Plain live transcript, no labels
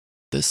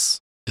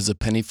This is A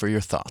Penny for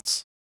Your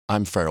Thoughts.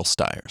 I'm Farrell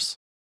Stiers.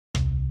 A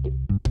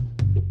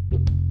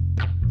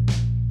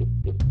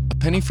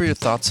Penny for Your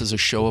Thoughts is a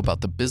show about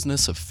the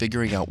business of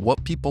figuring out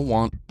what people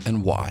want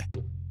and why.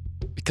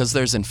 Because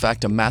there's in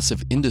fact a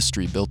massive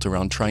industry built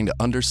around trying to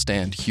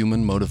understand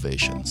human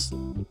motivations.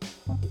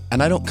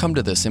 And I don't come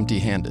to this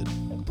empty-handed.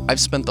 I've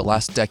spent the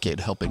last decade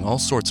helping all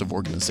sorts of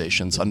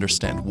organizations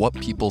understand what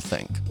people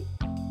think.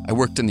 I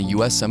worked in the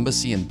US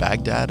Embassy in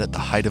Baghdad at the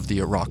height of the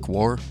Iraq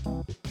War.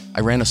 I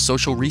ran a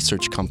social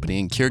research company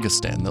in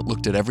Kyrgyzstan that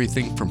looked at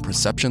everything from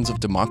perceptions of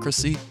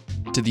democracy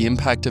to the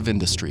impact of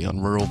industry on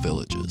rural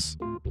villages.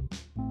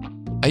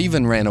 I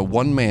even ran a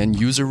one-man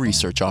user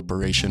research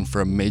operation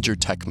for a major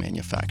tech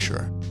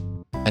manufacturer.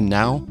 And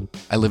now,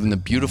 I live in the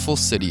beautiful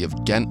city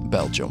of Ghent,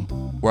 Belgium,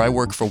 where I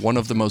work for one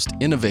of the most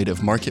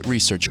innovative market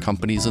research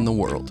companies in the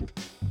world,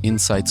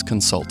 Insights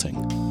Consulting.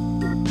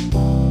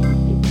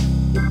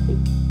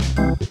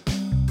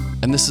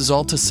 And this is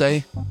all to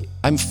say,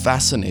 I'm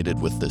fascinated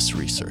with this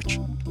research.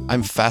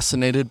 I'm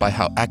fascinated by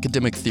how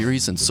academic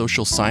theories and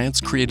social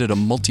science created a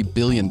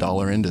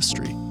multi-billion-dollar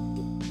industry.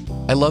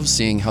 I love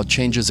seeing how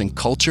changes in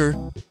culture,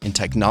 in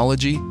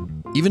technology,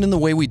 even in the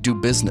way we do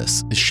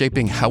business, is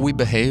shaping how we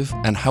behave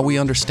and how we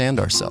understand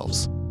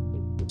ourselves.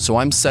 So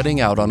I'm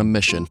setting out on a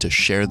mission to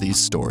share these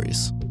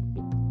stories.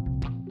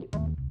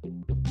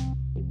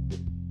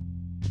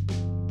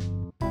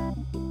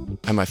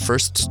 And my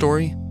first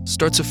story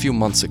starts a few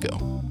months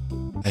ago.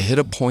 I hit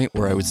a point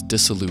where I was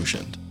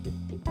disillusioned.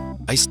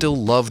 I still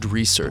loved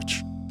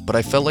research, but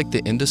I felt like the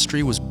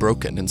industry was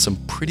broken in some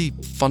pretty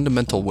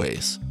fundamental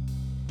ways.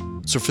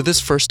 So for this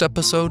first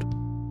episode,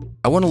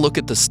 I want to look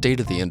at the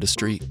state of the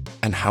industry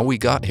and how we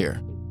got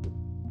here.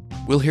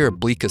 We'll hear a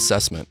bleak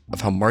assessment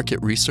of how market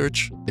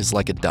research is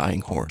like a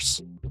dying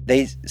horse.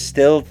 They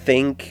still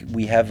think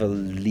we have a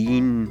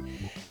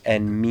lean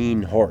and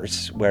mean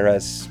horse,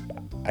 whereas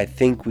I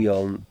think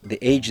the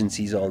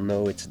agencies all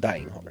know it's a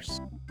dying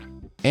horse.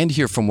 And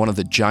hear from one of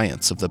the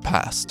giants of the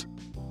past.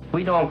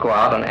 We don't go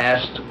out and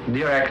ask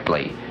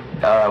directly,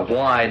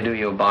 why do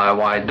you buy,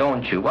 why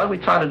don't you? What we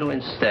try to do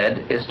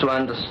instead is to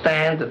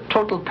understand the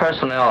total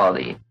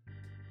personality.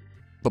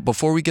 But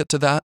before we get to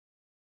that,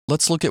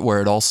 let's look at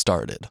where it all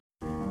started.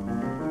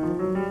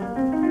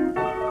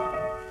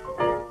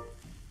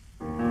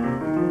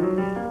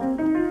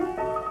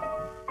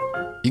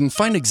 You can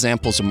find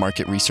examples of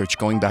market research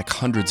going back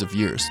hundreds of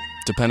years,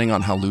 depending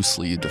on how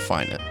loosely you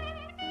define it.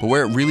 But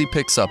where it really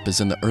picks up is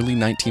in the early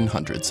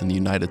 1900s in the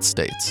United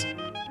States.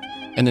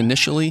 And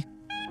initially,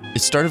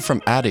 it started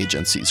from ad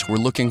agencies who were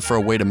looking for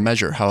a way to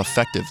measure how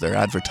effective their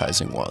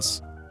advertising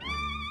was.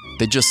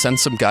 They'd just send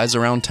some guys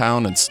around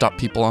town and stop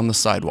people on the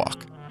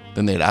sidewalk.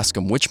 Then they'd ask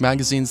them which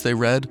magazines they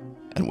read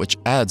and which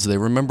ads they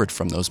remembered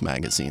from those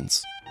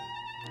magazines.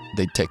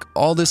 They'd take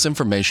all this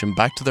information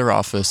back to their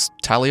office,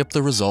 tally up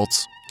the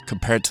results,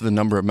 compare it to the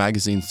number of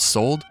magazines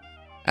sold,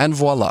 and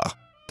voila,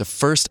 the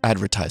first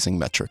advertising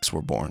metrics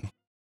were born.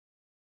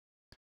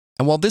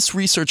 And while this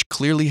research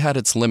clearly had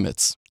its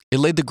limits, it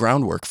laid the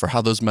groundwork for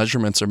how those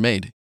measurements are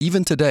made,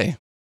 even today.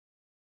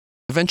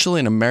 Eventually,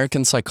 an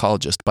American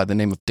psychologist by the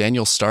name of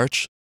Daniel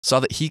Starch saw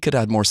that he could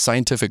add more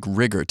scientific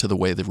rigor to the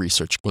way the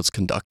research was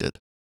conducted.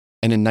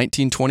 And in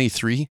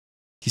 1923,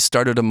 he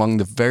started among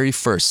the very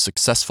first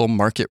successful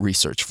market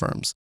research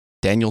firms,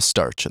 Daniel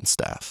Starch and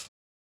staff.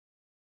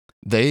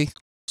 They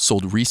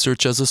sold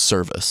research as a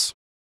service,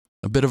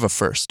 a bit of a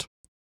first.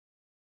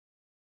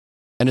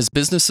 And as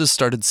businesses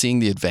started seeing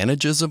the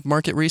advantages of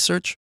market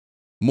research,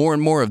 more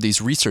and more of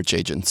these research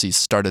agencies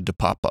started to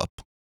pop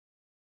up.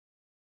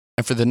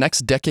 And for the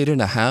next decade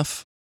and a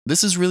half,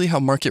 this is really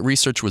how market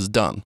research was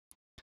done.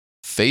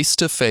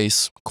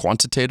 Face-to-face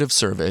quantitative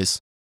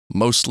surveys,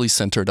 mostly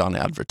centered on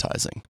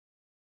advertising.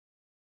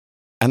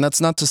 And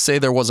that's not to say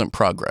there wasn't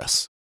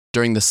progress.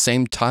 During the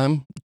same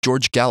time,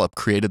 George Gallup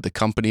created the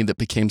company that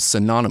became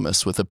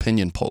synonymous with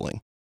opinion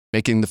polling,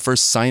 making the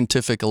first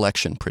scientific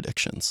election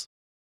predictions.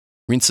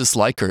 Rensis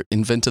Likert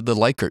invented the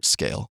Likert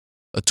scale,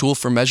 a tool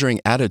for measuring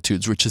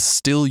attitudes which is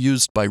still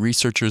used by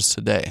researchers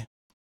today.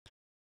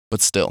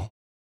 But still,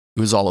 it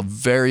was all a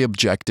very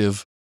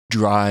objective,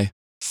 dry,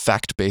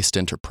 fact-based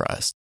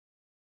enterprise.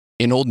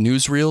 In old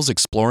newsreels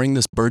exploring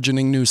this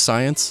burgeoning new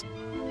science,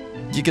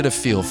 you get a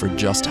feel for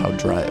just how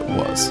dry it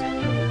was.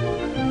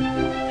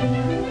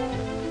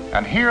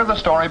 And here the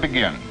story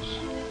begins,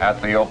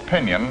 at the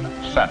Opinion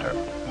Center.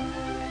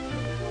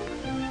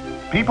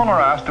 People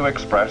are asked to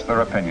express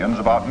their opinions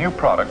about new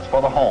products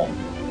for the home.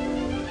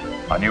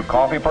 A new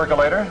coffee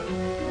percolator?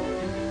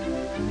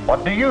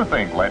 What do you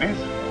think, ladies?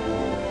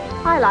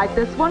 I like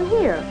this one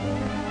here.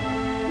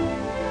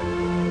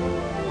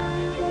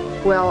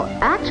 Well,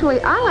 actually,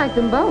 I like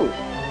them both.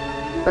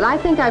 But I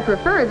think I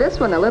prefer this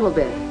one a little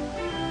bit.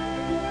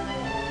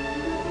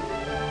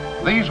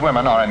 These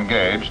women are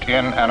engaged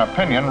in an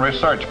opinion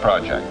research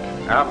project.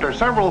 After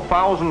several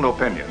thousand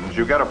opinions,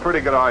 you get a pretty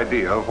good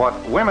idea of what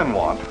women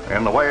want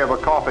in the way of a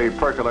coffee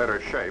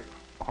percolator shape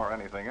or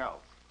anything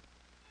else.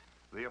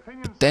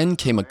 But then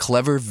came a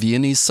clever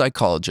Viennese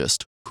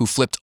psychologist who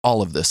flipped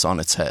all of this on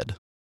its head.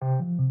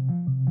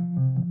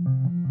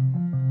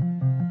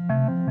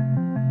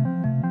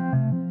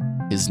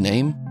 His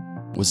name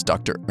was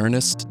Dr.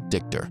 Ernest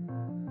Dichter.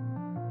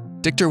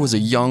 Dichter was a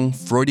young,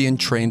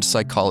 Freudian-trained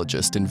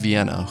psychologist in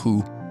Vienna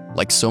who,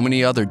 like so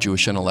many other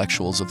Jewish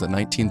intellectuals of the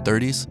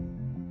 1930s,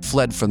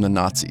 fled from the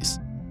Nazis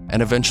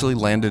and eventually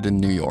landed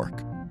in New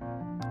York.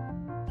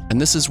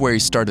 And this is where he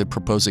started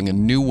proposing a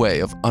new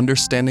way of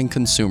understanding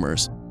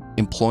consumers,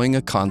 employing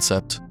a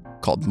concept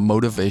called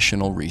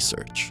motivational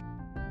research,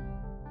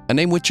 a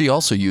name which he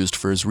also used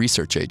for his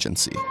research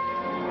agency.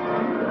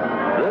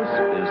 This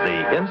is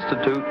the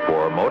Institute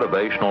for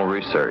Motivational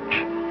Research,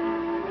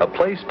 a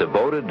place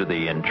devoted to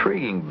the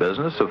intriguing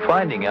business of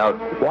finding out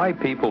why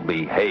people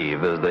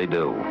behave as they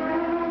do,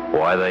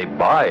 why they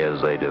buy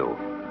as they do,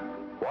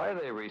 why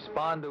they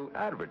respond to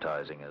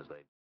advertising as they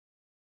do.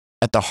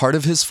 At the heart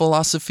of his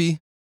philosophy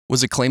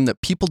was a claim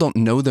that people don't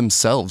know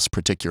themselves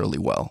particularly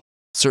well,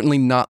 certainly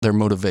not their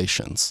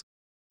motivations.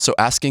 So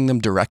asking them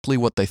directly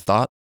what they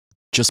thought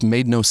just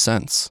made no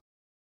sense.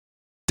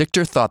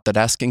 Dichter thought that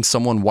asking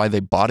someone why they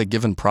bought a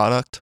given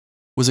product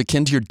was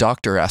akin to your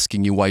doctor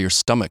asking you why your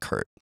stomach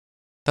hurt.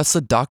 That's the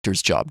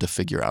doctor's job to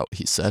figure out,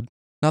 he said,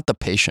 not the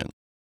patient.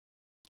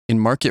 In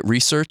market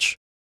research,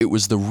 it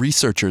was the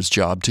researcher's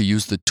job to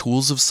use the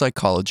tools of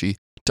psychology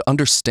to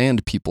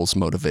understand people's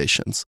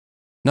motivations,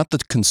 not the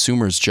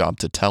consumer's job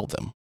to tell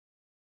them.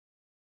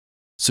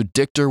 So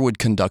Dichter would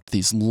conduct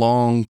these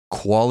long,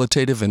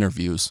 qualitative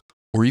interviews,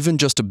 or even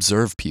just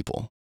observe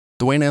people,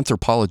 the way an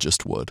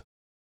anthropologist would.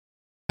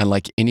 And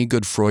like any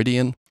good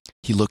Freudian,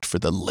 he looked for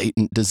the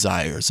latent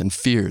desires and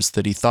fears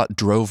that he thought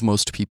drove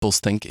most people's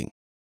thinking.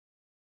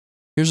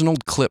 Here's an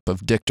old clip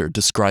of Dichter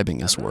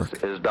describing his work.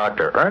 This is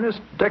Dr. Ernest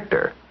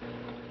Dichter.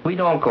 We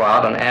don't go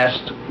out and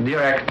ask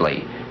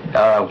directly,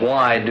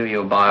 why do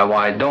you buy,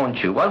 why don't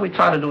you? What we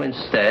try to do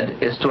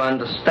instead is to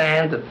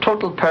understand the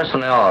total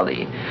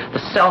personality,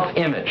 the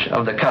self-image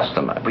of the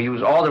customer. We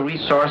use all the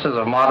resources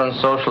of modern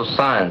social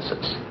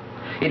sciences.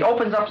 It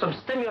opens up some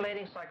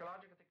stimulating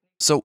psychological techniques.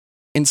 So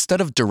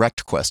instead of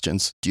direct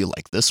questions, do you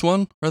like this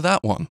one or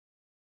that one?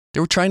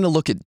 They were trying to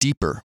look at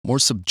deeper, more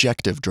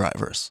subjective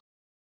drivers.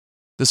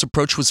 This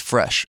approach was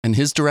fresh, and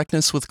his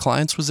directness with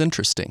clients was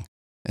interesting.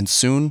 And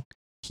soon,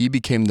 he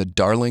became the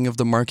darling of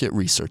the market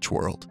research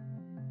world.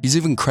 He's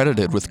even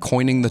credited with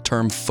coining the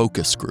term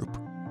focus group.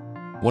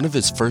 One of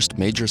his first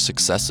major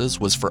successes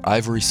was for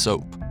Ivory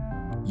soap.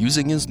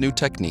 Using his new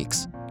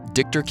techniques,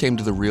 Dichter came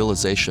to the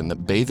realization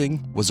that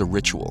bathing was a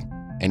ritual,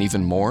 and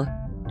even more,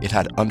 it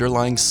had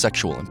underlying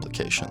sexual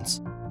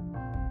implications.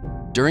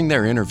 During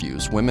their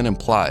interviews, women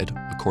implied,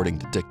 according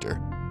to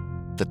Dichter,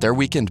 that their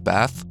weekend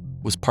bath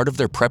was part of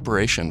their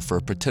preparation for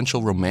a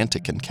potential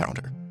romantic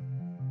encounter.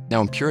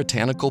 Now, in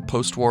puritanical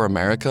post-war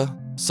America,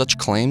 such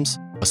claims,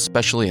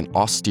 especially in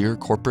austere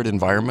corporate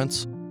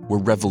environments, were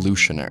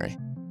revolutionary.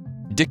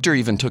 Dichter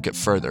even took it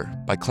further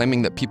by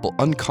claiming that people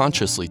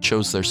unconsciously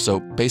chose their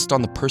soap based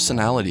on the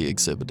personality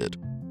exhibited,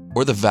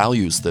 or the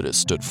values that it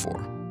stood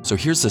for. So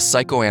here's a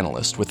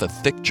psychoanalyst with a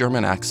thick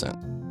German accent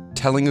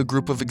telling a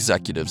group of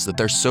executives that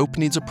their soap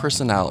needs a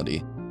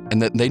personality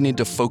and that they need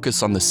to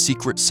focus on the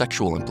secret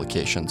sexual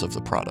implications of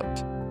the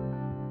product.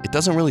 It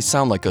doesn't really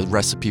sound like a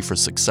recipe for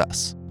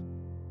success.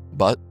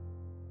 But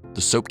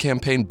the soap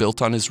campaign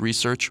built on his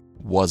research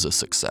was a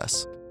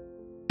success.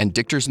 And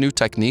Dichter's new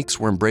techniques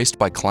were embraced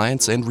by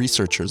clients and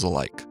researchers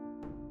alike.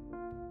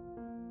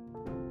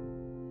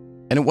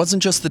 And it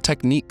wasn't just the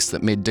techniques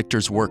that made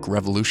Dichter's work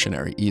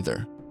revolutionary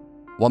either.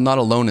 While not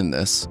alone in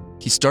this,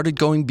 he started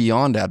going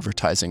beyond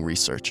advertising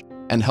research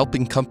and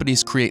helping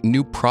companies create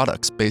new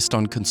products based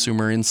on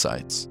consumer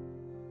insights.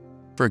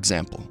 For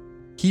example,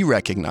 he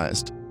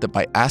recognized that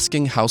by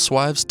asking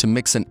housewives to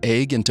mix an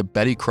egg into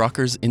Betty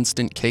Crocker's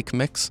instant cake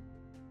mix,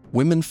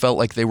 women felt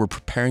like they were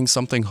preparing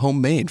something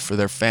homemade for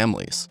their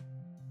families.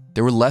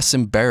 They were less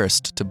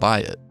embarrassed to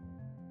buy it.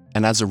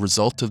 And as a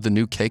result of the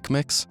new cake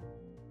mix,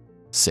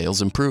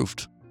 sales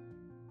improved.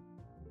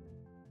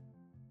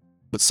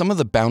 But some of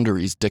the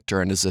boundaries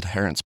Dichter and his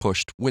adherents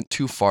pushed went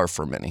too far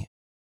for many.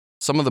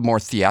 Some of the more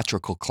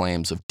theatrical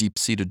claims of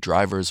deep-seated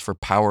drivers for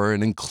power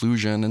and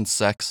inclusion and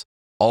sex,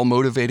 all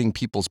motivating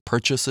people's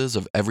purchases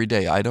of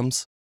everyday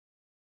items,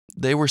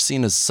 they were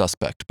seen as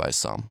suspect by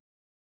some.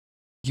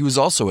 He was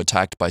also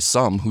attacked by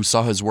some who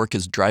saw his work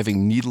as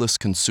driving needless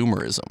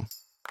consumerism.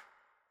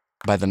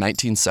 By the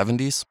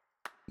 1970s,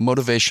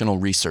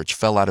 motivational research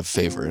fell out of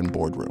favor in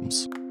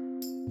boardrooms.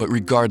 But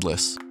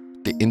regardless,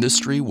 the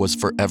industry was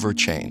forever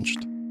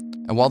changed.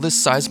 And while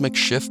this seismic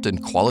shift in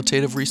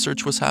qualitative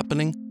research was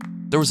happening,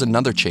 there was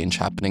another change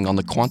happening on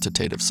the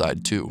quantitative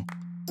side too.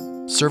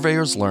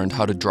 Surveyors learned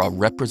how to draw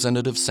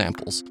representative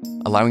samples,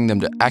 allowing them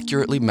to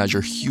accurately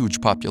measure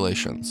huge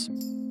populations.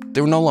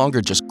 They were no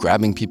longer just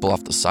grabbing people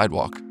off the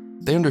sidewalk.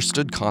 They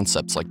understood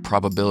concepts like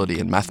probability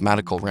and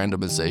mathematical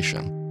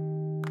randomization.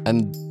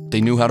 And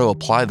they knew how to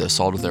apply this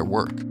all to their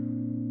work.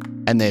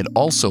 And they had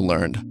also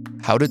learned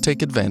how to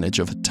take advantage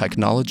of a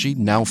technology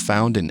now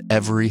found in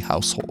every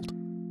household: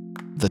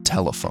 the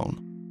telephone.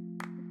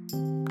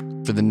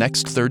 For the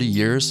next 30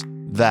 years,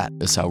 that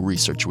is how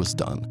research was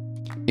done.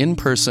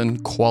 In-person,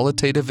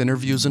 qualitative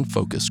interviews and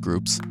focus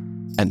groups,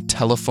 and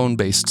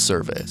telephone-based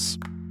surveys.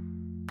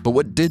 But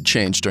what did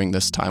change during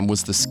this time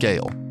was the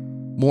scale.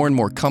 More and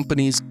more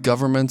companies,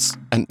 governments,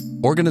 and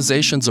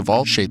organizations of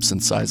all shapes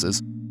and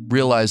sizes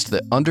realized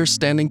that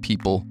understanding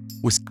people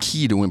was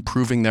key to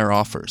improving their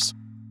offers.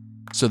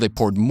 So they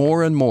poured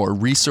more and more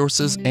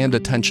resources and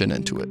attention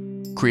into it,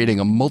 creating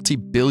a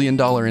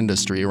multi-billion-dollar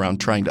industry around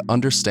trying to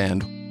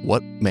understand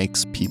what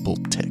makes people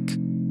tick.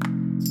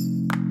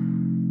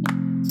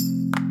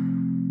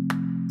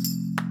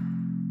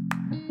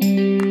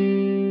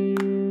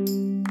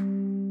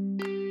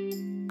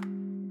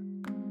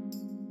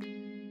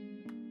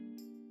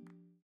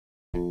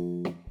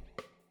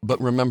 But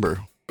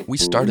remember, we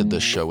started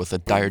this show with a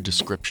dire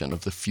description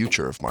of the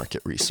future of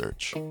market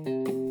research.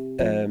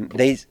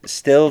 They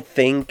still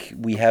think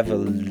we have a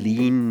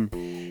lean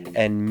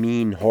and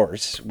mean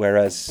horse,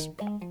 whereas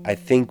I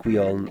think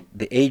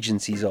the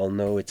agencies all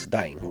know it's a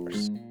dying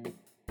horse.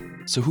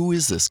 So who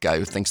is this guy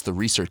who thinks the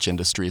research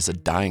industry is a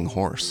dying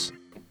horse?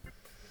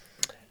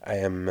 I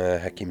am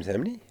Hakim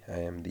Zemni. I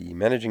am the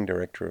Managing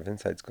Director of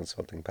Insights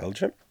Consulting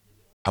Belgium.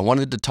 I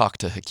wanted to talk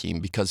to Hakim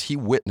because he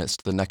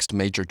witnessed the next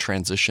major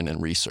transition in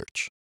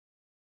research.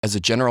 As a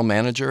general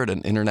manager at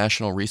an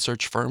international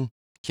research firm,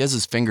 he has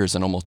his fingers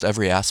in almost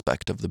every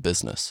aspect of the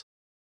business.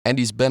 And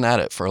he's been at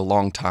it for a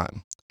long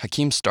time.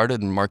 Hakim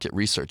started in market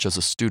research as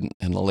a student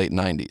in the late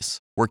 90s,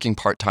 working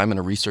part-time in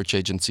a research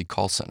agency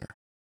call center.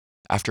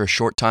 After a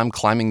short time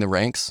climbing the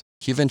ranks,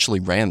 he eventually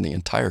ran the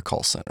entire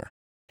call center.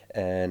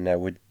 And I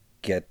would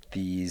get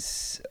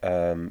these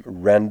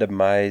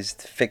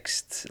randomized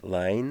fixed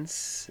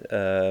lines,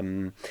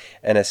 and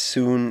as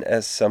soon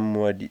as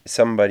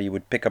somebody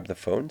would pick up the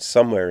phone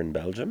somewhere in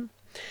Belgium,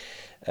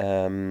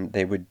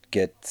 they would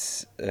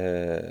get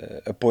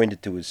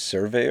appointed to a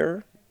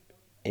surveyor.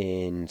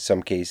 In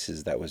some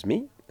cases that was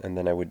me, and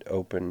then I would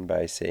open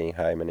by saying,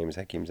 "Hi, my name is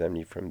Hakim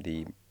Zemni from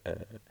the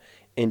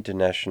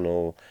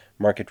International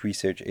Market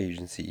Research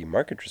Agency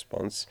Market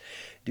Response.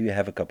 Do you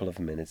have a couple of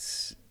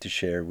minutes to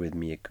share with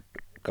me a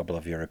couple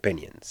of your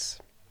opinions?"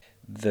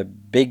 The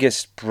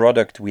biggest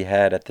product we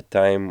had at the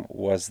time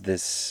was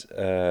this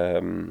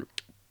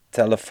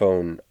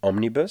telephone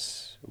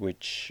omnibus,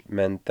 which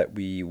meant that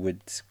we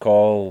would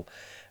call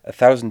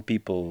 1,000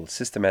 people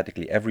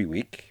systematically every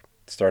week,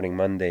 starting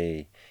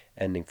Monday,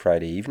 ending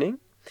Friday evening.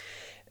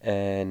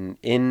 And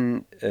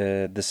in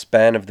the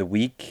span of the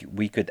week,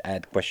 we could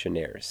add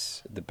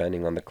questionnaires,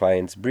 depending on the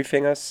clients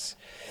briefing us.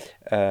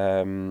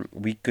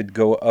 We could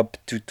go up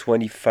to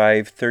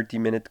 25,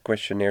 30-minute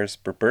questionnaires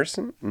per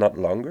person, not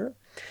longer.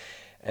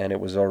 And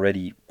it was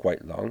already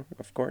quite long,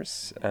 of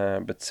course.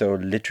 But so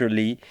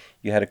literally,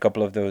 you had a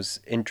couple of those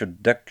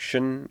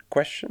introduction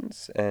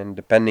questions, and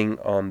depending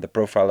on the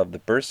profile of the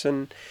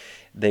person,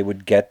 they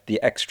would get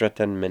the extra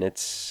 10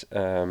 minutes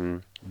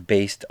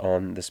based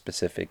on the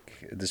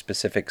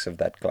specifics of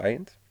that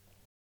client.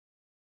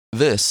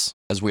 This,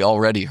 as we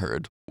already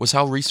heard, was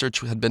how research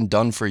had been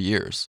done for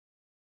years.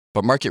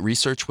 But market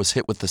research was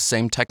hit with the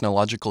same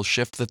technological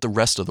shift that the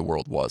rest of the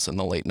world was in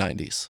the late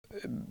 90s.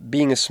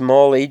 Being a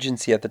small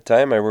agency at the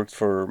time, I worked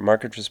for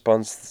Market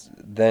Response.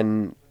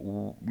 Then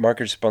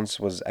Market Response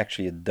was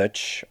actually a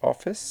Dutch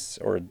office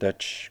or a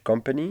Dutch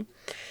company.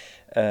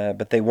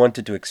 But they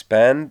wanted to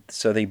expand,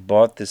 so they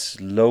bought this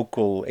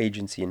local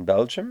agency in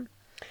Belgium.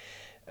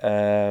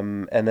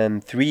 And then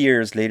 3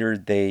 years later,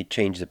 they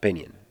changed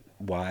opinion.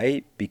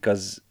 Why?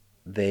 Because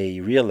they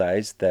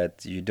realized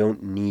that you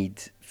don't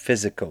need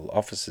physical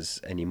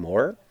offices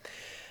anymore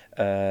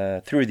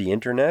through the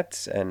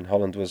internet. And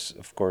Holland was,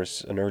 of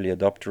course, an early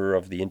adopter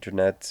of the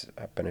internet.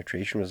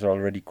 Penetration was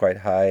already quite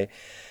high.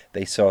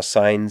 They saw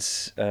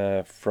signs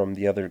from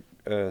the other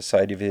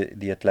side of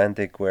the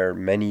Atlantic where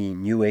many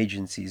new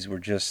agencies were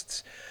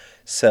just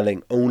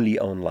selling only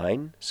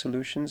online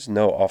solutions,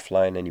 no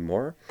offline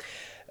anymore.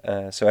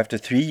 So after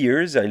 3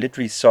 years, I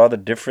literally saw the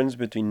difference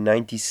between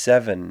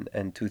 97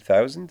 and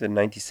 2000. In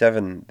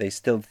 97, they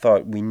still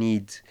thought we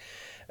need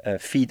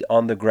feet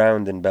on the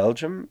ground in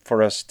Belgium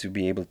for us to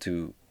be able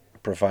to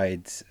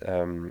provide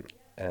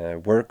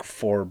work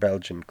for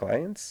Belgian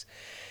clients.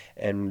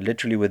 And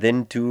literally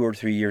within 2 or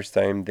 3 years'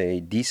 time,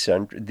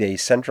 they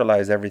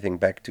centralized everything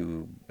back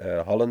to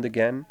Holland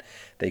again.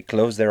 They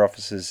closed their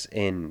offices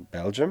in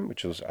Belgium,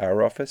 which was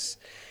our office,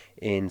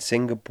 in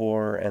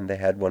Singapore, and they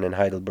had one in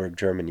Heidelberg,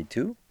 Germany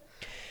too.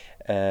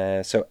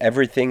 So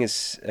everything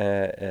is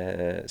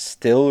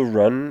still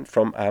run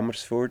from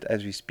Amersfoort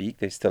as we speak.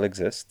 They still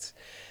exist.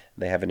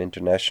 They have an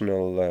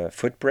international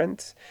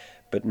footprint,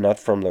 but not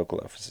from local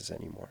offices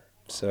anymore.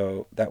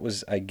 So that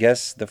was, I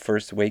guess, the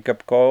first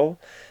wake-up call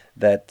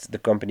that the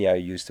company I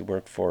used to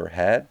work for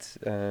had.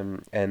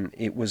 And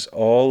it was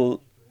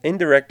all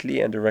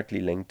indirectly and directly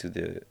linked to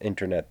the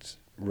internet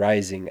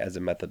rising as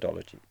a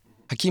methodology.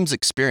 Hakim's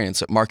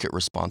experience at Market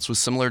Response was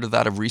similar to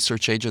that of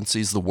research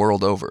agencies the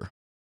world over.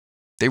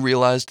 They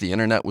realized the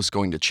internet was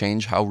going to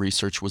change how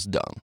research was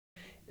done.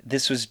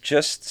 This was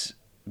just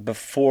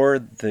before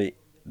the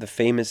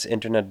famous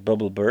internet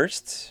bubble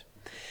burst.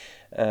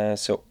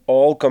 So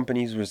all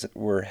companies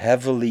were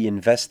heavily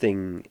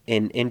investing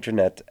in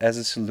internet as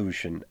a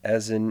solution,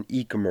 as an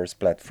e-commerce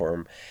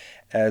platform,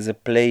 as a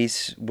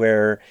place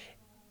where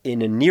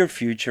in a near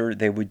future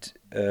they would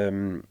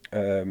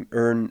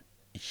earn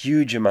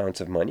huge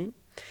amounts of money.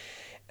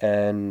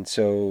 And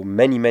so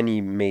many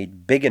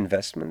made big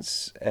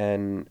investments,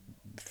 and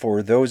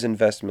for those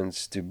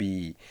investments to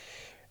be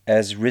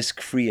as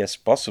risk-free as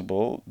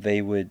possible,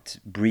 they would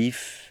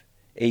brief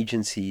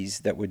agencies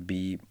that would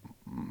be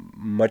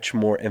much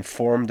more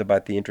informed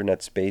about the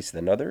internet space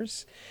than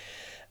others.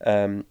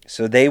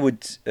 So they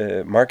would,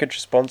 Market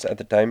Response at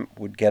the time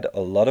would get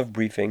a lot of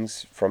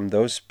briefings from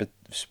those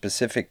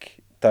specific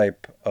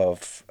type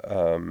of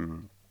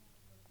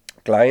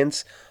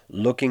clients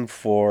looking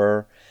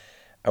for,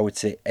 I would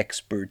say,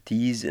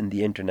 expertise in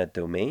the internet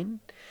domain.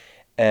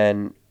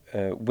 And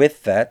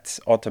with that,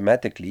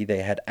 automatically,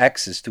 they had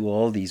access to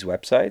all these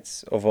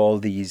websites of all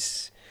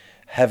these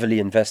heavily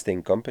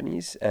investing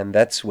companies, and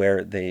that's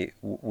where they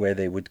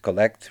would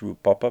collect through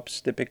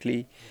pop-ups,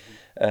 typically,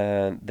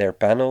 their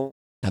panel.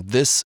 Now,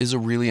 this is a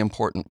really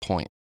important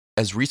point.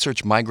 As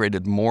research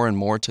migrated more and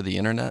more to the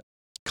internet,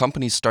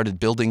 companies started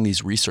building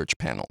these research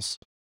panels.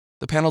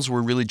 The panels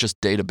were really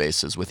just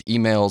databases with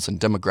emails and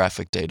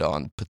demographic data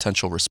on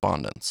potential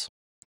respondents.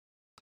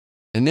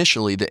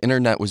 Initially, the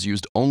internet was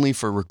used only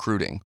for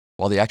recruiting,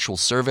 while the actual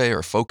survey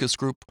or focus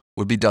group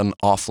would be done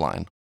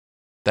offline,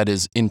 that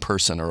is, in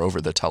person or over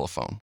the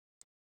telephone.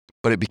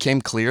 But it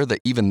became clear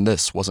that even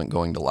this wasn't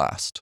going to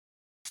last.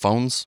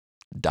 Phones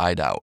died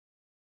out,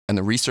 and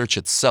the research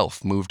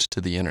itself moved to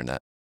the internet.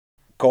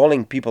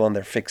 Calling people on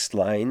their fixed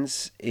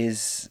lines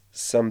is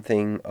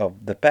something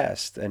of the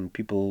past, and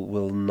people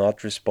will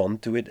not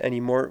respond to it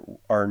anymore,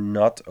 are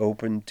not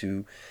open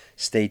to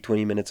stay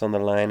 20 minutes on the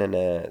line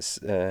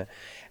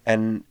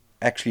and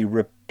actually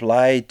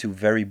reply to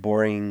very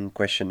boring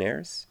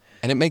questionnaires.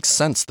 And it makes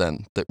sense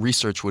then that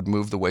research would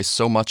move the way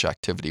so much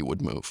activity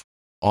would move,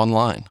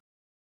 online.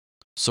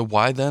 So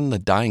why then the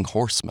dying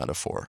horse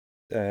metaphor?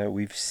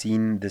 We've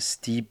seen the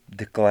steep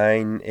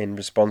decline in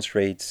response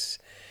rates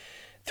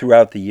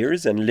throughout the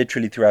years, and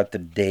literally throughout the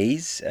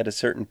days. At a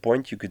certain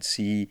point, you could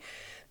see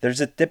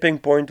there's a tipping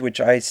point which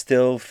I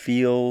still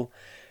feel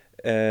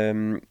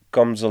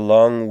comes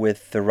along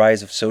with the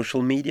rise of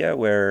social media,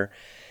 where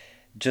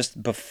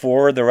just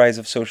before the rise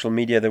of social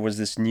media, there was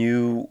this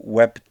new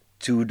Web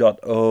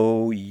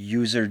 2.0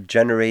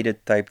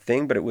 user-generated type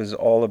thing, but it was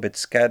all a bit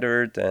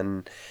scattered,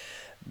 and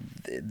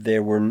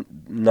there were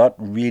not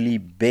really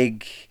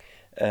big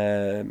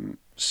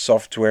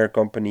software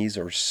companies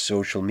or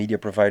social media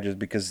providers,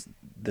 because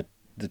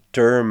the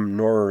term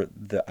nor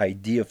the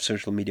idea of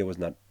social media was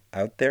not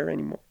out there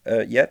anymore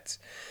yet.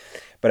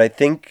 But I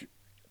think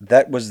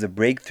that was the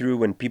breakthrough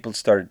when people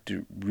started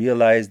to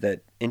realize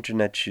that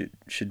internet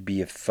should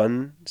be a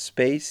fun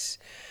space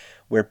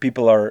where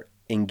people are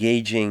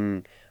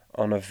engaging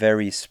on a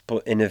very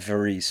in a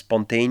very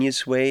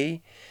spontaneous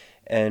way,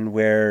 and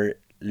where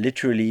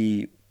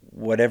literally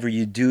whatever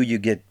you do, you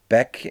get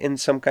back in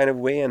some kind of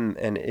way, and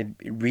it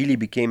really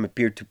became a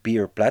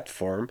peer-to-peer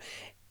platform.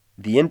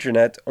 The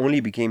internet only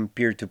became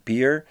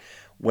peer-to-peer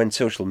when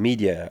social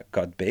media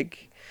got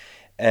big.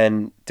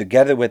 And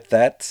together with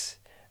that,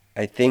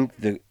 I think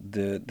the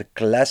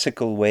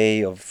classical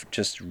way of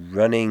just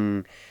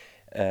running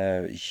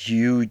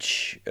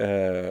huge,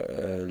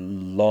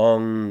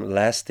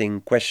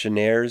 long-lasting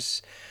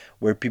questionnaires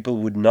where people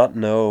would not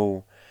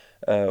know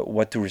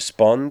what to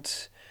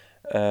respond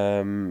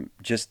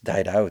just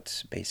died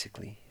out,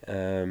 basically.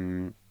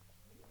 And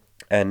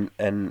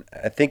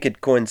I think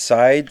it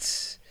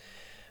coincides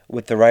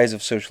with the rise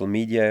of social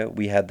media.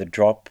 We had the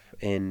drop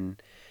in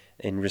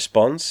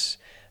response.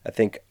 I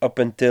think up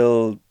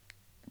until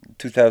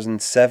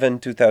 2007,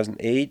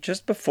 2008,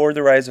 just before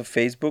the rise of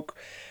Facebook,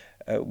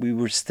 we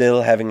were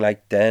still having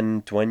like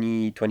 10,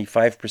 20,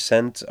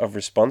 25% of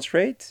response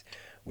rate,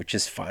 which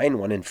is fine,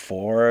 1 in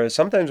 4,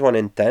 sometimes 1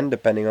 in 10,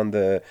 depending on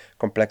the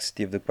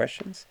complexity of the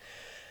questions.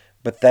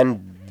 But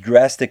then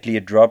drastically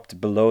it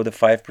dropped below the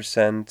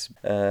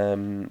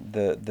 5%,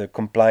 the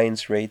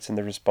compliance rates and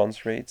the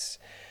response rates.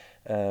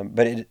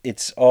 But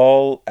it's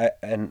all,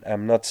 and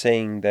I'm not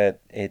saying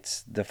that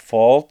it's the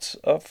fault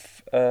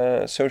of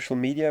social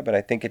media, but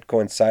I think it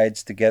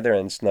coincides together,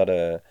 and it's not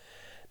a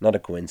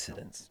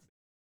coincidence.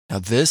 Now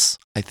this,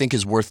 I think,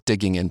 is worth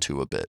digging into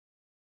a bit.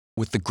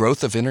 With the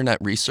growth of internet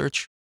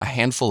research, a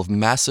handful of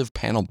massive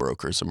panel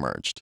brokers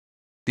emerged.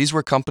 These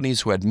were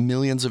companies who had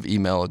millions of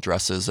email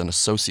addresses and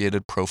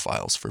associated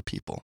profiles for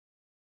people.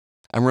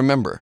 And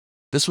remember,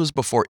 this was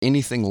before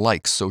anything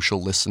like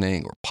social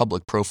listening or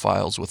public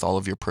profiles with all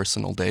of your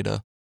personal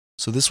data,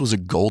 so this was a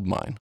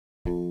goldmine.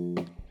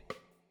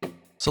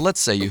 So let's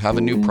say you have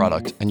a new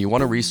product and you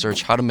want to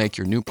research how to make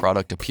your new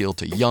product appeal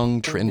to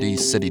young, trendy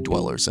city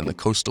dwellers in the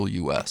coastal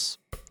US.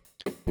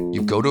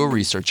 You go to a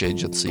research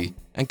agency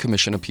and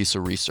commission a piece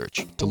of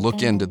research to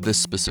look into this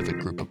specific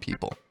group of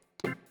people.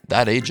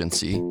 That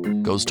agency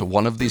goes to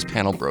one of these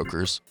panel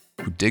brokers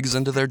who digs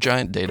into their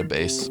giant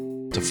database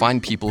to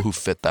find people who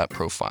fit that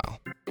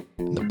profile.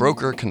 And the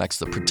broker connects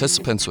the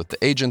participants with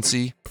the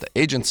agency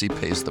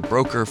pays the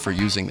broker for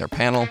using their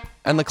panel,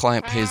 and the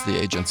client pays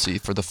the agency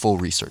for the full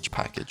research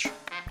package.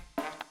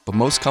 But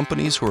most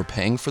companies who are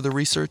paying for the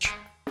research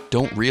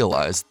don't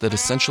realize that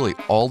essentially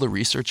all the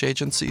research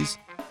agencies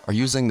are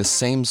using the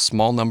same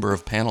small number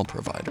of panel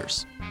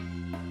providers.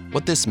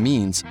 What this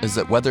means is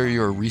that whether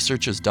your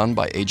research is done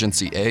by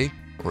Agency A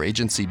or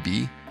Agency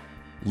B,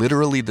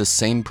 literally the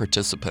same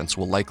participants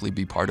will likely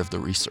be part of the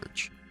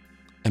research.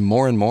 And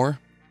more,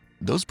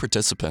 those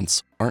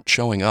participants aren't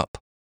showing up.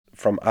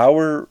 From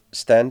our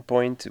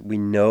standpoint, we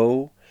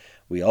know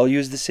we all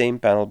use the same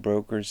panel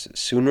brokers.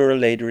 Sooner or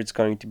later, it's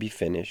going to be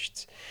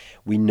finished.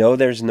 We know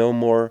there's no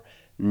more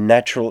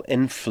natural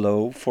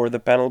inflow for the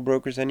panel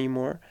brokers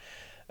anymore.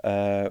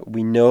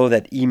 We know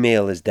that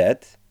email is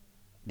dead.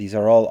 These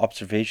are all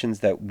observations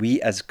that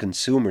we as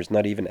consumers,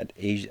 not even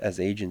as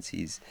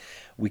agencies,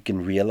 we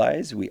can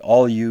realize. We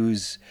all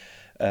use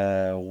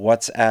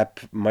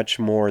WhatsApp much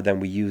more than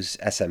we use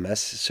SMS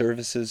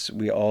services.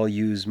 We all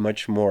use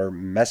much more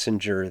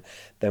Messenger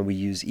than we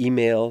use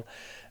email.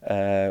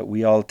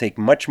 We all take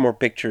much more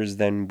pictures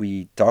than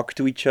we talk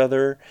to each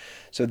other.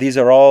 So these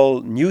are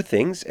all new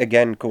things,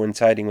 again,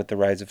 coinciding with the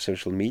rise of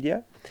social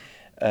media,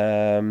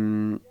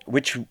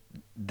 which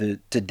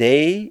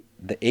today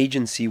the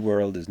agency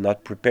world is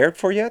not prepared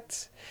for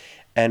yet,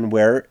 and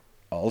where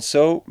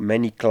also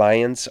many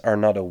clients are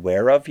not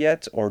aware of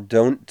yet, or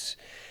don't.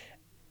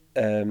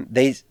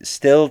 They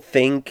still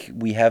think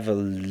we have a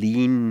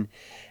lean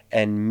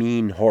and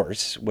mean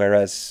horse,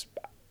 whereas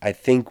I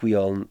think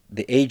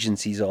the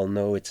agencies all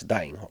know it's a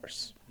dying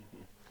horse.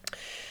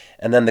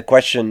 And then the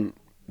question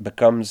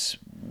becomes,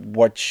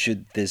 what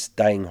should this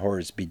dying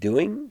horse be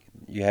doing?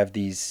 You have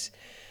these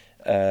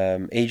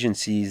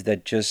agencies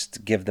that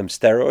just give them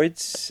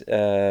steroids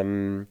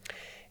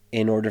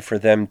in order for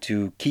them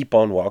to keep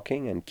on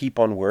walking and keep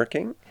on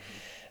working,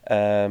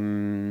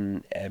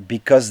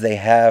 because they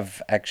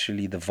have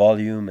actually the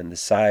volume and the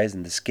size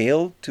and the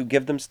scale to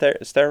give them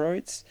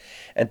steroids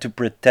and to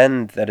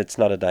pretend that it's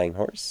not a dying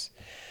horse.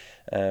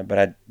 But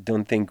I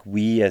don't think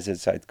we as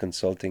Insight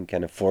Consulting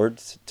can afford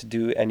to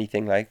do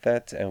anything like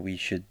that, and we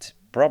should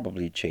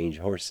probably change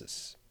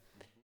horses.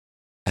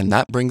 And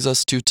that brings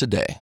us to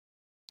today.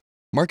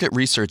 Market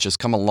research has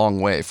come a long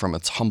way from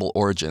its humble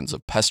origins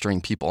of pestering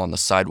people on the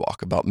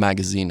sidewalk about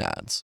magazine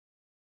ads.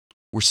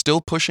 We're still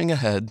pushing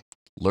ahead,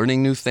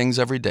 learning new things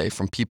every day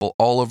from people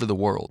all over the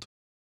world,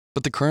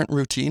 but the current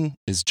routine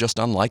is just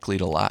unlikely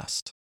to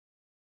last.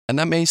 And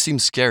that may seem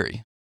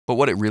scary, but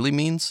what it really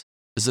means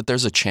is that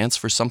there's a chance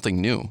for something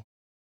new,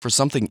 for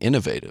something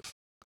innovative.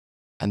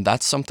 And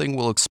that's something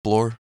we'll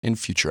explore in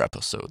future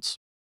episodes.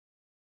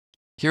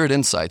 Here at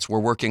Insights, we're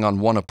working on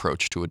one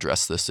approach to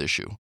address this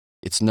issue.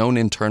 It's known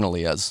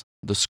internally as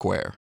the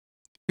square.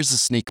 Here's a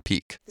sneak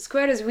peek. The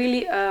square is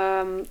really,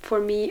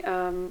 for me,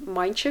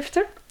 mind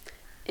shifter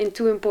in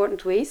two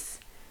important ways.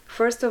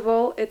 First of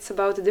all, it's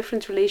about a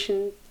different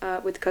relation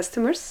with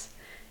customers.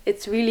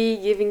 It's really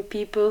giving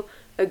people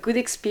a good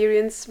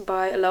experience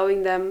by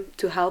allowing them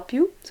to help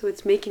you. So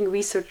it's making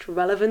research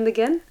relevant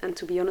again. And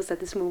to be honest, at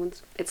this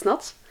moment, it's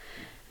not.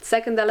 The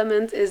second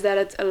element is that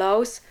it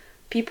allows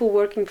people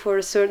working for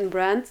a certain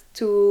brand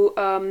to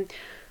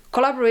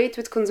collaborate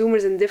with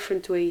consumers in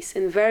different ways,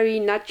 in very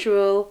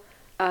natural,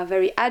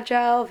 very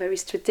agile, very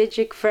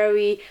strategic,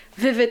 very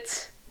vivid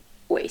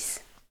ways.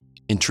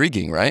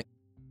 Intriguing, right?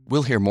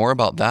 We'll hear more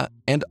about that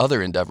and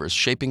other endeavors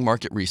shaping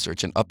market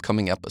research in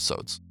upcoming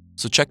episodes.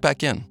 So check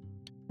back in.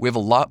 We have a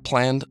lot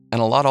planned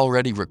and a lot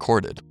already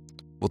recorded.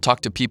 We'll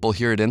talk to people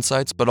here at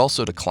Insights, but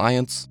also to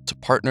clients, to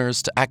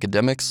partners, to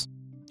academics.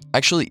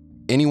 Actually,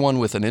 anyone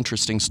with an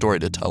interesting story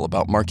to tell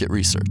about market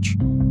research.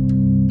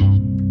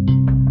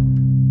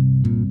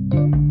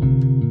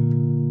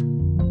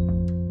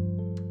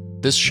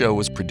 This show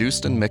was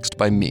produced and mixed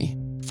by me,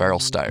 Farrell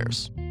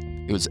Stiers.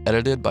 It was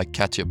edited by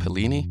Katja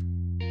Pellini.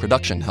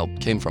 Production help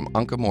came from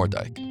Anke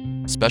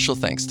Moordijk. Special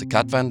thanks to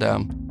Kat Van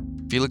Dam,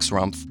 Felix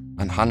Rumpf,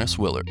 and Hannes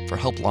Willert for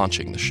help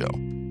launching the show.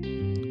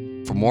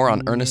 For more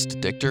on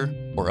Ernest Dichter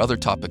or other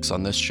topics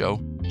on this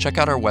show, check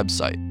out our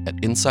website at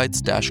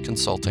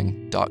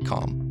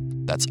insights-consulting.com.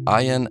 That's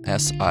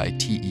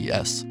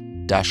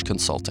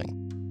INSITES-consulting.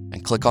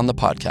 And click on the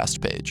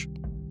podcast page.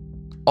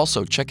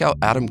 Also, check out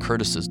Adam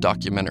Curtis's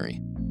documentary,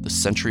 The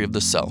Century of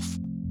the Self,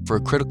 for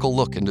a critical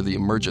look into the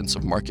emergence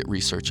of market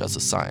research as a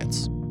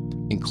science,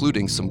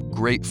 including some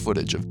great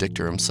footage of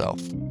Dichter himself.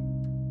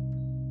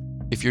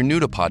 If you're new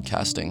to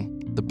podcasting,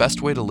 the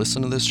best way to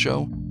listen to this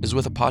show is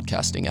with a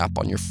podcasting app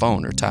on your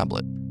phone or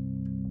tablet.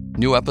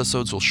 New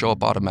episodes will show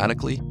up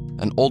automatically,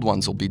 and old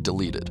ones will be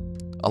deleted,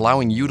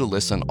 allowing you to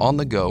listen on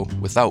the go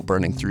without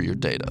burning through your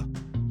data.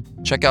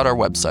 Check out our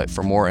website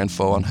for more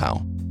info on how.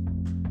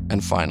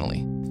 And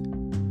finally,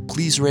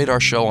 please rate our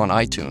show on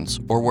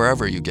iTunes or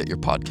wherever you get your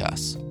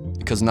podcasts,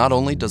 because not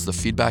only does the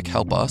feedback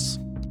help us,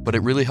 but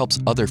it really helps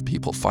other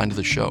people find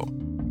the show.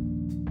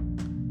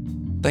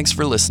 Thanks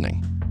for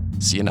listening.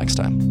 See you next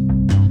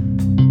time.